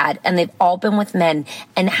breakdowns we've had, and they've all been with men,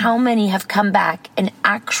 and how many have come back and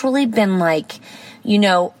actually been like, you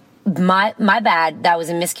know, my bad, that was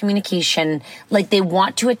a miscommunication. Like they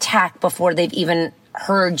want to attack before they've even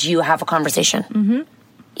heard you have a conversation.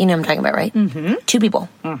 You know what I'm talking about, right? 2 people,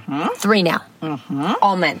 3 now,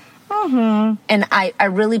 all men. And I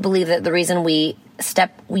really believe that the reason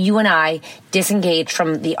you and I disengage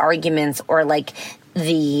from the arguments or like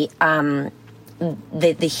the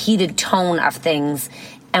heated tone of things,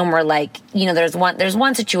 and we're like, you know, there's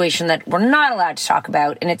one situation that we're not allowed to talk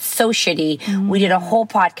about, and it's so shitty. We did a whole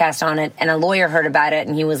podcast on it, and a lawyer heard about it,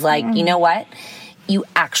 and he was like, you know what? You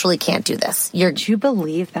actually can't do this. Do you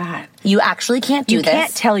believe that? You actually can't do this. You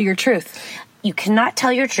can't tell your truth. You cannot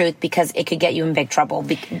tell your truth because it could get you in big trouble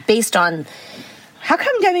based on... How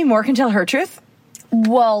come Demi Moore can tell her truth?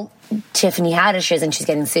 Well, Tiffany Haddish is, and she's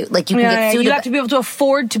getting sued. Like, you can get sued. You have to be able to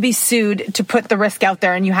afford to be sued to put the risk out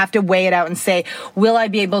there, and you have to weigh it out and say, will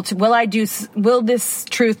this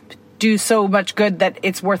truth do so much good that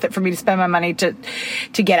it's worth it for me to spend my money to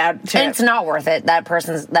get out? And it's not worth it.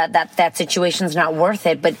 That situation's not worth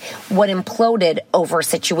it. But what imploded over a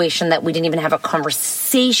situation that we didn't even have a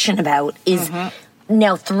conversation about is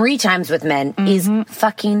now 3 times with men is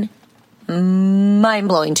fucking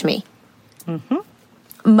mind-blowing to me.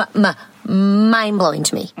 Mind-blowing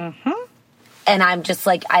to me. And I'm just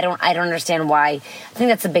like, I don't understand why. I think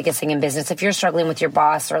that's the biggest thing in business. If you're struggling with your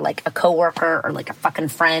boss or like a coworker or like a fucking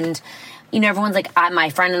friend, you know, everyone's like,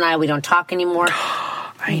 my friend and I, we don't talk anymore.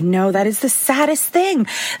 I know, that is the saddest thing.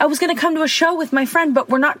 I was going to come to a show with my friend, but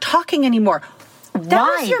we're not talking anymore.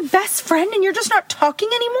 That was your best friend and you're just not talking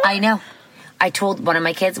anymore? I know. I told one of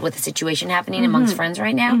my kids with a situation happening amongst friends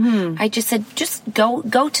right now, I just said, just go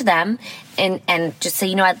to them and just say,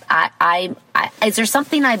 you know, I is there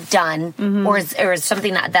something I've done or is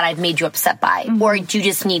something that I've made you upset by? Or do you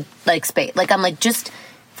just need like space? Like, I'm like, just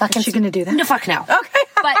fucking... Is she going to do that? No, fuck no. Okay.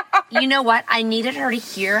 But you know what? I needed her to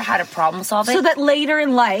hear how to problem solve it. So that later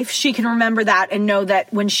in life, she can remember that and know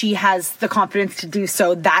that when she has the confidence to do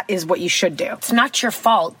so, that is what you should do. It's not your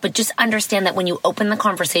fault, but just understand that when you open the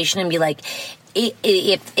conversation and be like,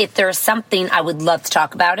 if there's something, I would love to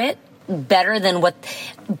talk about it, better than what...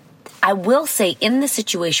 I will say in this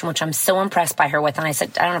situation, which I'm so impressed by her with, and I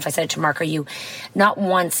don't know if I said it to Mark or you, not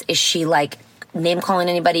once is she like name calling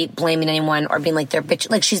anybody, blaming anyone, or being like they're bitch.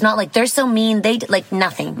 Like she's not like they're so mean. They like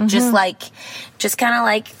nothing. Just kind of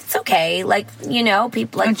like it's okay. Like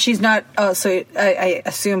people like. And she's not. Oh, so I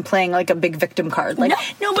assume playing like a big victim card. Like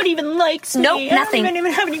nobody even likes me. Nope, nothing. I don't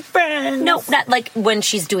even have any friends. No, not like when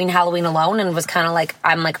she's doing Halloween alone and was kind of like,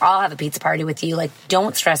 I'm like, I'll have a pizza party with you. Like,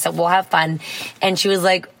 don't stress it. We'll have fun. And she was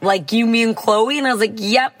like you, me, and Chloe. And I was like,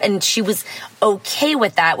 yep. And she was okay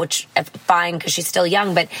with that, which fine because she's still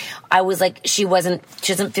young. But I was like, she doesn't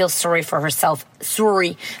feel sorry for herself. She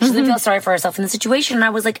doesn't feel sorry for herself in the situation. And I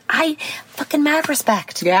was like, I fucking mad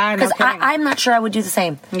respect. Yeah, because I'm not sure I would do the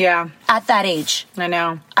same. Yeah, at that age, I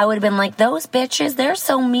know. I would have been like, those bitches, they're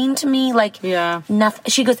so mean to me. Like, nothing.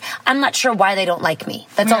 She goes, I'm not sure why they don't like me.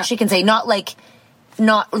 That's all she can say. Not like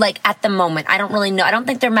at the moment. I don't really know. I don't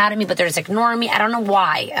think they're mad at me, but they're just ignoring me. I don't know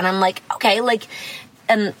why. And I'm like, okay, like,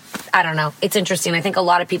 and I don't know. It's interesting. I think a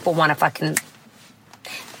lot of people want to fucking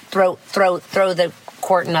throw the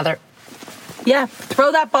court in other. Yeah,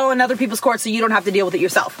 throw that ball in other people's court so you don't have to deal with it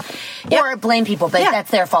yourself. Or blame people, but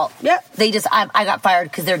that's their fault. Yep. They just, I got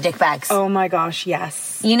fired because they're dickbags. Oh my gosh,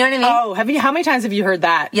 yes. You know what I mean? How many times have you heard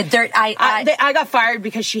that? Yeah, I got fired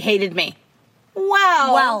because she hated me.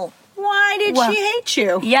 Well, why did she hate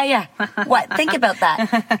you? Yeah. What? Think about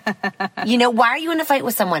that. Why are you in a fight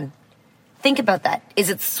with someone? Think about that. Is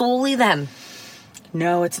it solely them?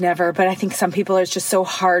 No, it's never. But I think some people it's just so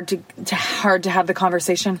hard to have the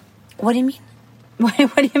conversation. What do you mean? What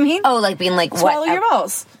do you mean? Oh, like being like, swallow your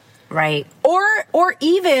balls. Right. Or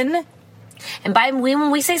even... And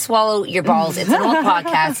when we say swallow your balls, it's an old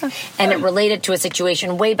podcast, and it related to a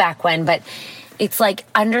situation way back when, but it's like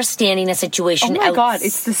understanding a situation. Oh my God,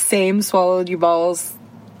 it's the same swallow your balls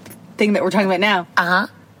thing that we're talking about now.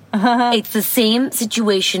 It's the same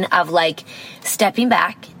situation of like stepping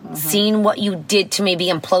back, seeing what you did to maybe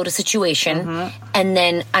implode a situation, and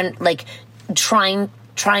then like trying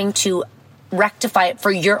to rectify it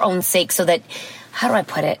for your own sake so that, how do I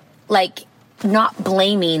put it? Like, not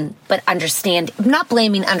blaming, but understanding. Not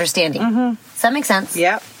blaming, understanding. Does that make sense?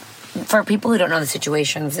 Yeah. For people who don't know the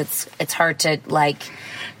situations, it's hard to, like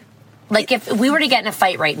if we were to get in a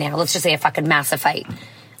fight right now, let's just say a fucking massive fight.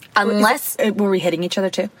 Unless... Were we hitting each other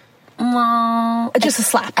too? Well... Just a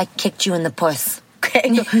slap. I kicked you in the puss. Okay.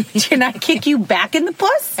 Can I kick you back in the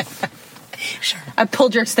puss? Sure. I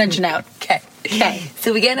pulled your extension out. Okay.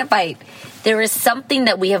 So we get in a fight. There is something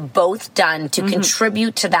that we have both done to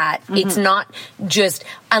contribute to that. It's not just,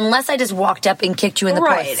 unless I just walked up and kicked you in the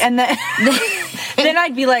puss. And then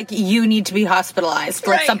I'd be like, you need to be hospitalized.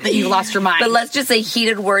 Like something, you lost your mind. But let's just say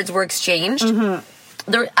heated words were exchanged.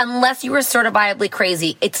 Unless you were certifiably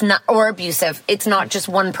crazy, it's not, or abusive. It's not just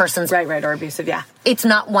one person's. Right, or abusive, yeah. It's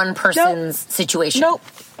not one person's situation. Nope.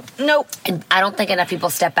 And I don't think enough people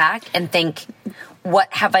step back and think,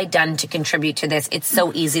 what have I done to contribute to this? It's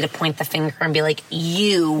so easy to point the finger and be like,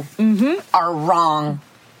 you are wrong.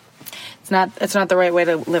 It's not the right way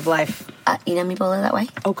to live life. You know people live that way?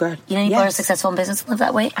 Oh, good. You know people are successful in business live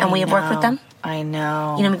that way? And we have worked with them? I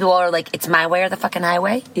know. You know people are like, it's my way or the fucking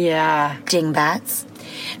highway? Yeah. Dingbats.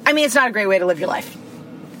 I mean, it's not a great way to live your life.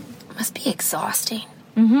 It must be exhausting.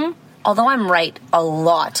 Although I'm right a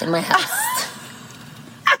lot in my house.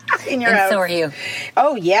 In your house. So are you.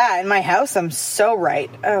 Oh, yeah. In my house, I'm so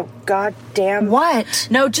right. Oh, God damn. What?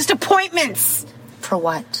 No, just appointments. For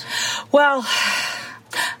what? Well,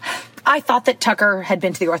 I thought that Tucker had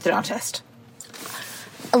been to the orthodontist.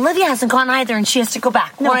 Olivia hasn't gone either, and she has to go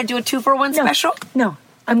back. Want to do a 2-for-1 special? No.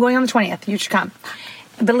 I'm going on the 20th. You should come.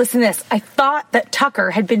 But listen to this. I thought that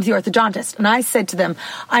Tucker had been to the orthodontist, and I said to them,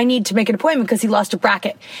 I need to make an appointment because he lost a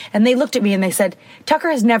bracket. And they looked at me and they said, Tucker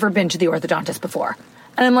has never been to the orthodontist before.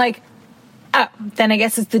 And I'm like, oh, then I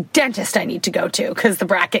guess it's the dentist I need to go to because the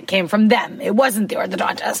bracket came from them. It wasn't the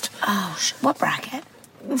orthodontist. Oh, what bracket?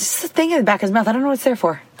 It's the thing in the back of his mouth. I don't know what it's there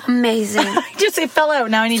for. Amazing. It fell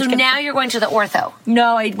out. Now I need to. So now you're going to the ortho?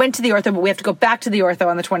 No, I went to the ortho, but we have to go back to the ortho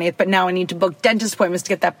on the 20th. But now I need to book dentist appointments to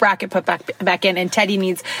get that bracket put back in. And Teddy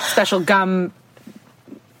needs special gum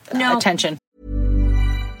attention.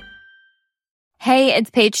 Hey, it's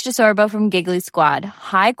Paige DeSorbo from Giggly Squad.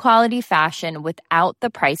 High quality fashion without the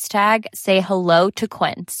price tag. Say hello to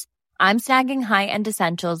Quince. I'm snagging high-end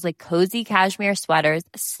essentials like cozy cashmere sweaters,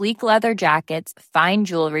 sleek leather jackets, fine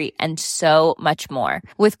jewelry, and so much more.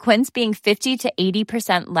 With Quince being 50 to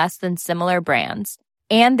 80% less than similar brands.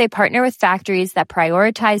 And they partner with factories that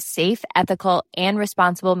prioritize safe, ethical, and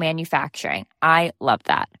responsible manufacturing. I love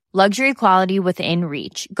that. Luxury quality within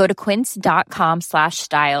reach. Go to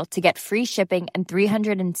quince.com/style to get free shipping and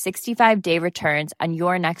 365-day returns on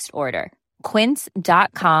your next order.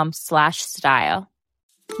 Quince.com/style.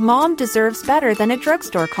 Mom deserves better than a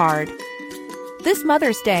drugstore card. This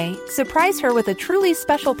Mother's Day, surprise her with a truly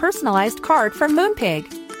special personalized card from Moonpig.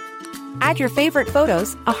 Add your favorite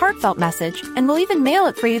photos, a heartfelt message, and we'll even mail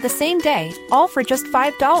it for you the same day, all for just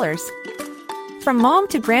 $5. From mom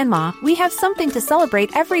to grandma, we have something to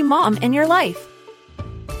celebrate every mom in your life.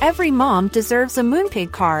 Every mom deserves a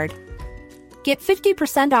Moonpig card. Get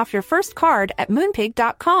 50% off your first card at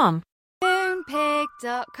Moonpig.com.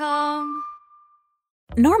 Moonpig.com.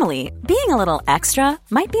 Normally, being a little extra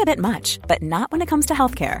might be a bit much, but not when it comes to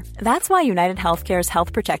healthcare. That's why United Healthcare's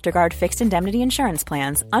Health Protector Guard fixed indemnity insurance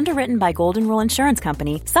plans, underwritten by Golden Rule Insurance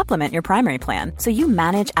Company, supplement your primary plan so you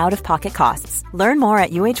manage out-of-pocket costs. Learn more at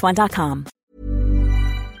UH1.com.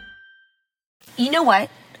 You know what?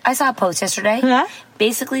 I saw a post yesterday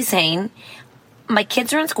basically saying my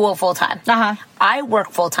kids are in school full-time. I work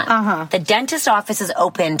full-time. The dentist office is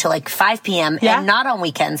open till like 5 p.m. and not on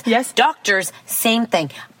weekends. Yes. Doctors, same thing.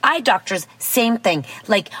 Eye doctors, same thing.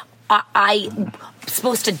 Like, I'm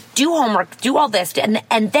supposed to do homework, do all this,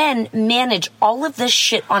 and then manage all of this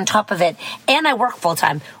shit on top of it. And I work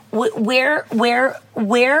full-time.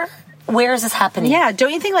 Where is this happening? Yeah,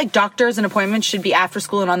 don't you think like doctors and appointments should be after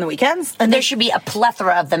school and on the weekends? And there should be a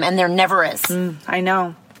plethora of them, and there never is. I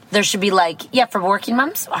know. There should be like, for working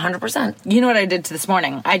moms, 100%. You know what I did this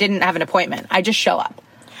morning? I didn't have an appointment. I just show up.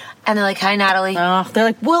 And they're like, hi, Natalie. Oh, they're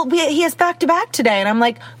like, well, he has back-to-back today. And I'm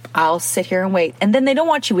like, I'll sit here and wait. And then they don't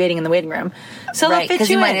want you waiting in the waiting room. So right, because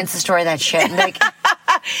you might Insta story that shit. And like,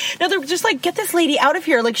 no, they're just like, get this lady out of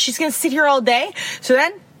here. Like, she's going to sit here all day. So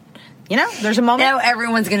then, you know, there's a moment. Now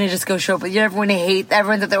everyone's going to just go show up. Everyone's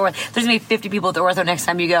at the ortho. There's going to be 50 people at the ortho next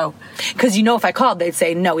time you go. Because you know if I called, they'd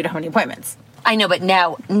say, no, we don't have any appointments. I know, but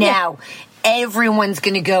now everyone's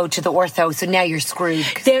going to go to the ortho, so now you're screwed.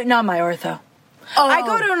 They're not my ortho. Oh. I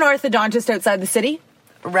go to an orthodontist outside the city.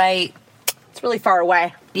 Right. It's really far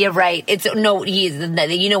away. Yeah, right. You know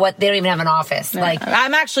what? They don't even have an office. No. Like,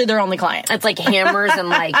 I'm actually their only client. It's like hammers and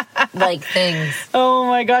like things. Oh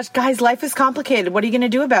my gosh, guys, life is complicated. What are you going to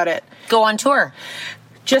do about it? Go on tour.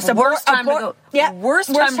 Just a worst time to go. Yeah,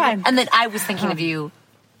 worst time. And then I was thinking of you.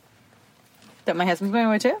 That my husband's going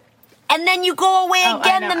away too? And then you go away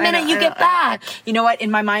again the minute you get back. You know what?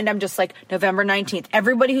 In my mind, I'm just like, November 19th.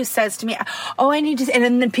 Everybody who says to me, oh, I need to...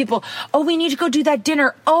 And then people, oh, we need to go do that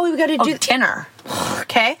dinner. Oh, we got to do... dinner.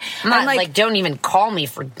 Okay? I'm like, don't even call me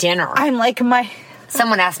for dinner. I'm like,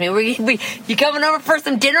 Someone asked me, you coming over for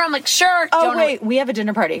some dinner? I'm like, sure. Oh, wait, we have a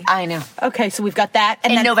dinner party. I know. Okay, so we've got that.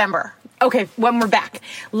 And in November. Okay, when we're back.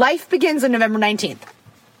 Life begins on November 19th.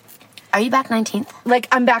 Are you back 19th? Like,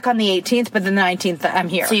 I'm back on the 18th, but then the 19th, I'm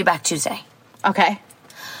here. So you're back Tuesday. Okay.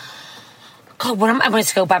 God, what am I going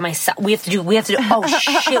to go by myself? We have to do, oh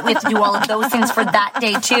shit, we have to do all of those things for that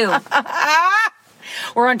day too.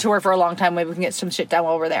 We're on tour for a long time. Maybe we can get some shit done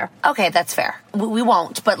while we're there. Okay, that's fair. We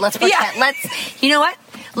won't, but let's pretend. Yeah. You know what?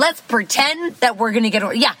 Let's pretend that we're going to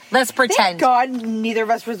get... Yeah, let's pretend. Thank God, neither of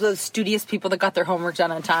us were those studious people that got their homework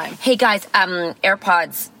done on time. Hey guys,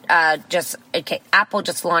 AirPods... Apple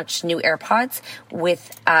just launched new AirPods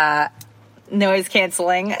with noise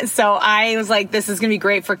canceling. So I was like, this is going to be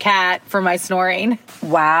great for Kat for my snoring.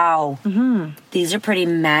 Wow. These are pretty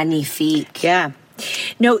magnifique. Yeah.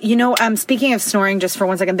 No, you know, speaking of snoring, just for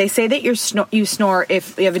 1 second, they say that you snore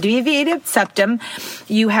if you have a deviated septum,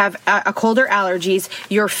 you have a cold or allergies,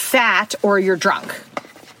 you're fat, or you're drunk.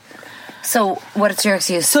 So what's your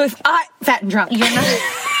excuse? So if fat and drunk. You're not...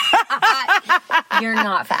 You're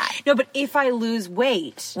not fat. No, but if I lose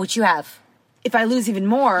weight... Which you have. If I lose even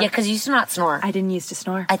more... Yeah, because you used to not snore. I didn't used to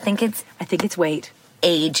snore. I think it's weight.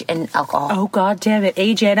 Age and alcohol. Oh, God damn it.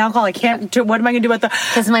 Age and alcohol. I can't... What am I going to do about the...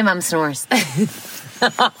 Because my mom snores.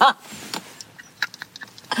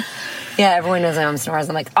 Yeah, everyone knows my mom snores.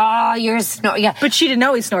 I'm like, oh, you're snoring. Yeah. But she didn't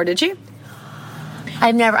always snore, did she?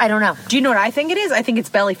 I don't know. Do you know what I think it is? I think it's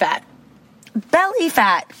belly fat. Belly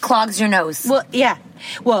fat clogs your nose. Well,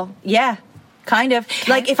 yeah. Kind of.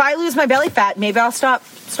 Okay. Like, if I lose my belly fat, maybe I'll stop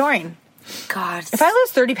snoring. God. If I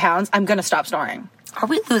lose 30 pounds, I'm going to stop snoring. Are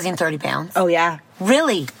we losing 30 pounds? Oh, yeah.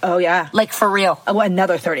 Really? Oh, yeah. Like, for real? Oh,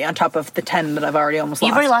 another 30 on top of the 10 that I've already almost lost.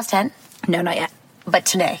 You've already lost 10? No, not yet. But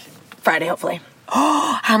today? Friday, hopefully.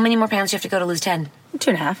 Oh, how many more pounds do you have to go to lose 10?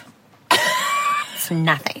 2.5. It's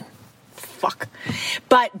nothing. Fuck.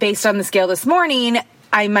 But based on the scale this morning,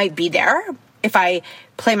 I might be there if I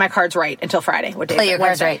play my cards right until Friday. What day? Play your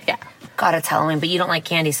cards right. Yeah. God, it's Halloween, but you don't like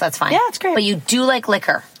candy, so that's fine. Yeah, it's great. But you do like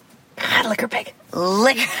liquor. God, liquor pig.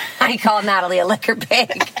 I call Natalie a liquor pig.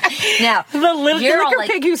 Now, the liquor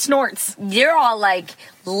pig who snorts. You're all like,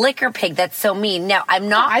 liquor pig, that's so mean. Now, I'm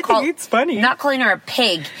not I think it's funny. I'm not calling her a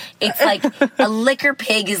pig. It's like, a liquor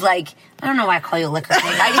pig is like, I don't know why I call you a liquor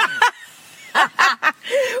pig.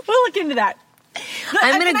 We'll look into that.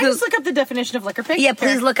 I just look up the definition of liquor pig? Yeah,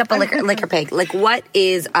 please look up a liquor pig. Like, what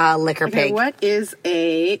is a liquor pig? What is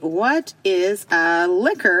a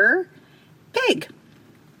liquor pig?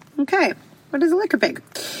 Okay, what is a liquor pig?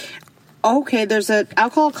 Okay, there's an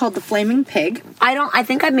alcohol called the Flaming Pig. I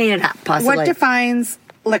think I made it up, possibly. What defines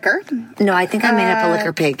liquor? No, I think I made up a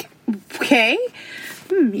liquor pig. Okay.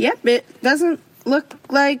 Yep, it doesn't look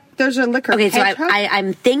like there's a liquor pig. Okay, so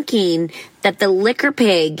I'm thinking that the liquor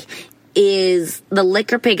pig is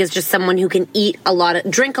just someone who can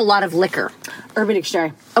drink a lot of liquor. Urban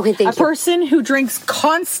Dictionary. Okay, thank you. A person who drinks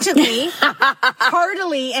constantly,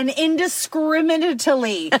 heartily, and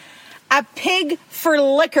indiscriminately. A pig for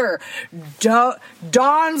liquor.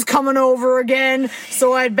 Dawn's coming over again,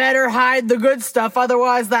 so I'd better hide the good stuff.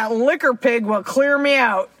 Otherwise, that liquor pig will clear me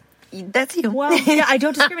out. That's you. Well, yeah, I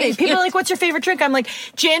don't discriminate. People are like, what's your favorite drink? I'm like,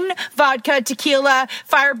 gin, vodka, tequila,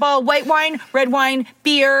 Fireball, white wine, red wine,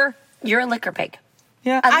 beer. You're a liquor pig.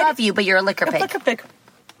 Yeah, I love you, but you're a liquor pig. Liquor pig.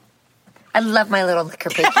 I love my little liquor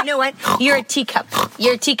pig. You know what? You're a teacup.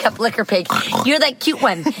 You're a teacup liquor pig. You're that cute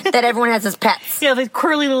one that everyone has as pets. Yeah, the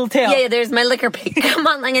curly little tail. Yeah, there's my liquor pig. Come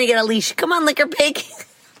on, I'm going to get a leash. Come on, liquor pig.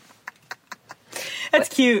 That's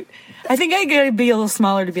cute. I think I gotta be a little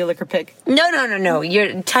smaller to be a liquor pig. No.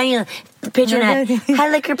 You're tiny pigeon head. Hi,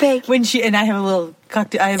 liquor pig. And I have a little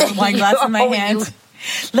cocktail. I have a wine glass in my hand.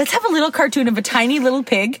 Let's have a little cartoon of a tiny little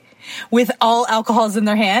pig with all alcohols in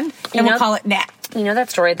their hand, and we'll call it Nat. You know that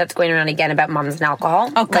story that's going around again about moms and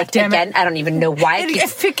alcohol? Oh, God damn it. I don't even know why.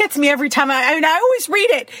 It gets me every time. I always read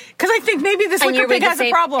it because I think maybe this liquor pig has a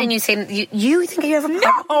problem. And you say, you think you have a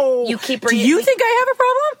problem? No. You keep reading. Do you think I have a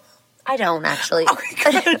problem? I don't, actually.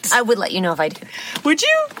 Okay, good. I would let you know if I did. Would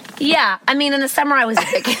you? Yeah. I mean, in the summer I was a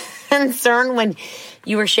bit concerned when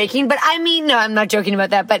you were shaking. But I mean, no, I'm not joking about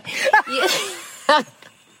that. But...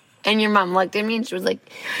 And your mom looked at me and she was like,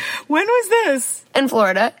 when was this? In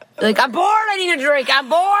Florida. Like, I'm bored, I need a drink, I'm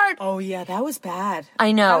bored. Oh, yeah, that was bad.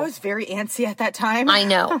 I know. I was very antsy at that time. I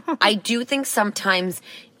know. I do think sometimes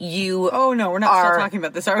you... Oh, no, we're not still talking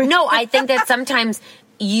about this, are we? No, I think that sometimes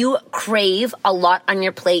you crave a lot on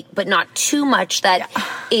your plate, but not too much that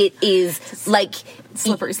it is like...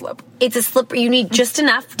 Slippery slope. It's a slippery... You need just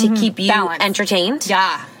enough to keep you entertained.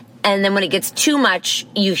 Yeah. And then when it gets too much,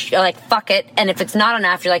 you're like, fuck it. And if it's not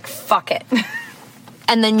enough, you're like, fuck it.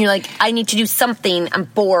 And then you're like, I need to do something. I'm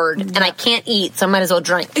bored and I can't eat, so I might as well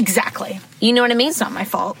drink. Exactly. You know what I mean? It's not my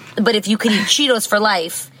fault. But if you could eat Cheetos for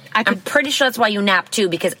life, I'm pretty sure that's why you nap too,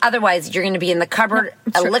 because otherwise you're going to be in the cupboard,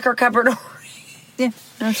 liquor cupboard. Yeah,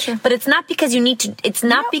 that's true. But it's not because you need to, it's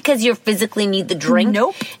not because you physically need the drink.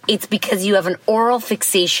 Nope. It's because you have an oral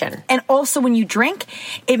fixation. And also when you drink,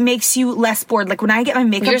 it makes you less bored. Like when I get my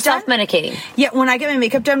makeup done. You're self-medicating. Yeah, when I get my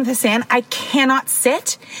makeup done with a sand, I cannot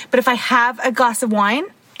sit. But if I have a glass of wine,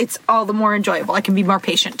 it's all the more enjoyable. I can be more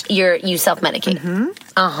patient. You self-medicate. Mm-hmm.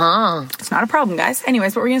 Uh-huh. It's not a problem, guys.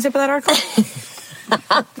 Anyways, what were you going to say about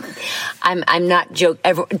that article? I'm not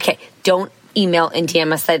joking. Okay, don't email and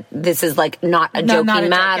DM us that this is like not a joking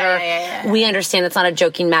matter. Yeah. We understand it's not a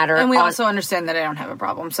joking matter. And we also understand that I don't have a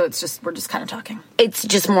problem. So we're just kind of talking. It's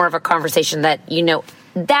just more of a conversation that,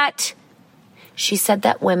 that she said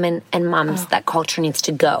that women and moms, that culture needs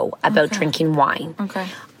to go about drinking wine. Okay.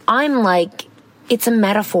 I'm like, it's a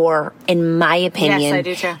metaphor in my opinion. Yes, I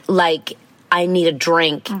do too. Like, I need a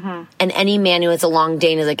drink. Mm-hmm. And any man who has a long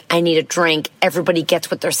day and is like, I need a drink, everybody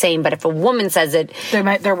gets what they're saying. But if a woman says it,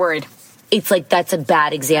 they're worried. It's like, that's a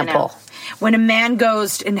bad example. When a man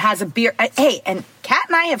goes and has a beer, hey, and Kat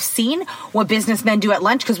and I have seen what businessmen do at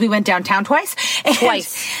lunch because we went downtown twice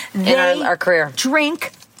in our career.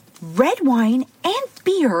 Drink red wine and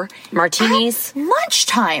beer, martinis, at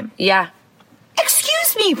lunchtime. Yeah.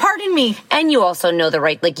 Excuse me, pardon me. And you also know the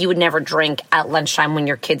right, like you would never drink at lunchtime when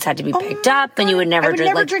your kids had to be picked up, and you would never drink. I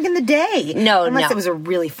would never drink in the day. No, unless it was a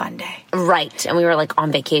really fun day. Right, and we were like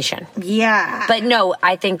on vacation. Yeah. But no,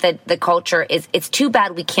 I think that the culture it's too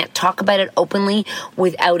bad we can't talk about it openly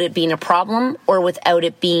without it being a problem or without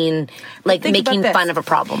it being like making fun of a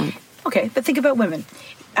problem. Okay, but think about women.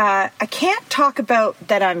 I can't talk about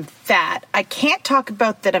that I'm fat. I can't talk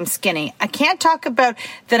about that I'm skinny. I can't talk about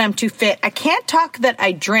that I'm too fit. I can't talk that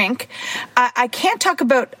I drink. I can't talk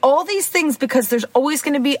about all these things because there's always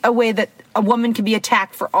going to be a way that a woman can be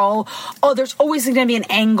attacked for all. Oh, there's always going to be an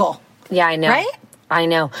angle. Yeah, I know. Right? I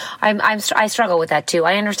know. I struggle with that too.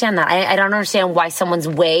 I understand that. I don't understand why someone's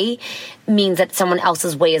way means that someone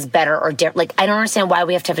else's way is better or different. Like, I don't understand why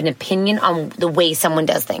we have to have an opinion on the way someone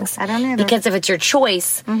does things. I don't either. Because if it's your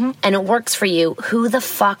choice and it works for you, who the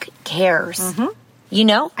fuck cares? You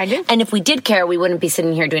know? I do. And if we did care, we wouldn't be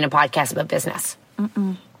sitting here doing a podcast about business.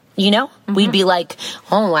 You know? We'd be like,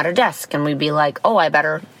 oh, at our desk. And we'd be like, oh, I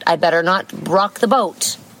better not rock the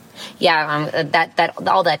boat. Yeah, that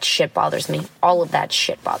all that shit bothers me. All of that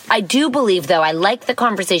shit bothers me. I do believe, though, I like the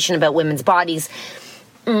conversation about women's bodies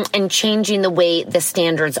and changing the way the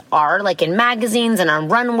standards are, like in magazines and on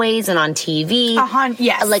runways and on TV.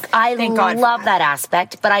 Yes. Like, I love that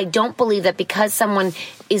aspect, but I don't believe that because someone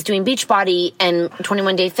is doing Beachbody and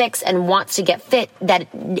 21 Day Fix and wants to get fit, that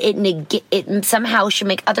it somehow should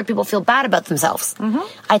make other people feel bad about themselves.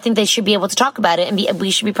 I think they should be able to talk about it, and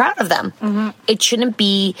we should be proud of them. It shouldn't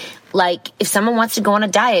be like, if someone wants to go on a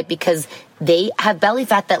diet because they have belly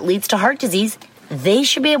fat that leads to heart disease, they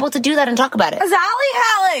should be able to do that and talk about it.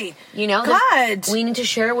 Hallie! You know? God. We need to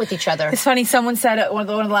share it with each other. It's funny, someone said at one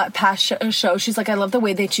of the past shows, she's like, I love the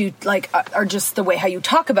way that you, like, are just the way how you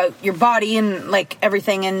talk about your body and, like,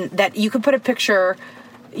 everything, and that you could put a picture,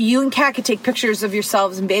 you and Kat could take pictures of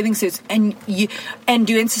yourselves in bathing suits and do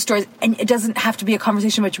Insta stories, and it doesn't have to be a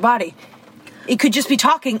conversation about your body. It could just be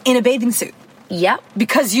talking in a bathing suit. Yep.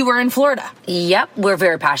 Because you were in Florida. Yep. We're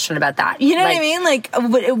very passionate about that. You know what I mean? Like,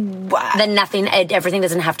 then everything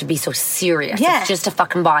doesn't have to be so serious. Yeah. It's just a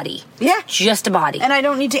fucking body. Yeah. Just a body. And I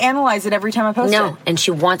don't need to analyze it every time I post it. No. And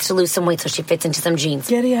she wants to lose some weight so she fits into some jeans.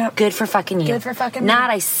 Giddy up. Good for fucking you. Good for fucking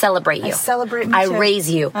Not, me. I celebrate you. I celebrate me I too. raise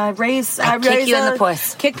you. I kick you in the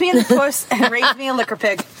puss. Kick me in the puss and raise me a liquor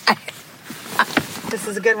pig. This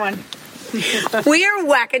is a good one. We are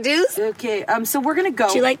wackadoos. Okay, so we're gonna go.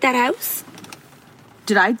 Do you like that house?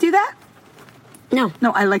 Did I do that? No.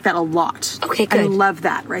 No, I like that a lot. Okay, good. I love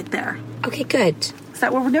that right there. Okay, good. Is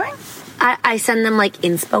that what we're doing? I send them like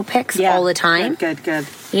inspo pics all the time. Good.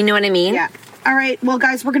 You know what I mean? Yeah. All right. Well,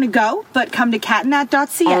 guys, we're going to go, but come to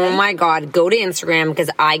catandnat.ca. Oh, my God. Go to Instagram because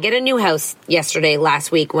I get a new house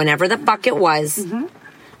last week, whenever the fuck it was.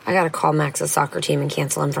 I got to call Max's soccer team and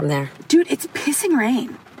cancel him from there. Dude, it's pissing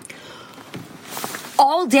rain.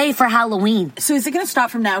 All day for Halloween. So is it going to stop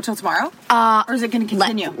from now till tomorrow? Or is it going to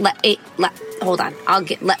continue? Hold on.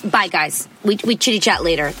 Bye, guys. We chitty chat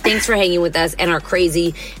later. Thanks for hanging with us and our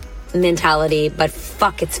crazy mentality, but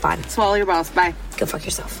fuck, it's fun. Swallow your balls. Bye. Go fuck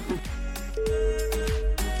yourself.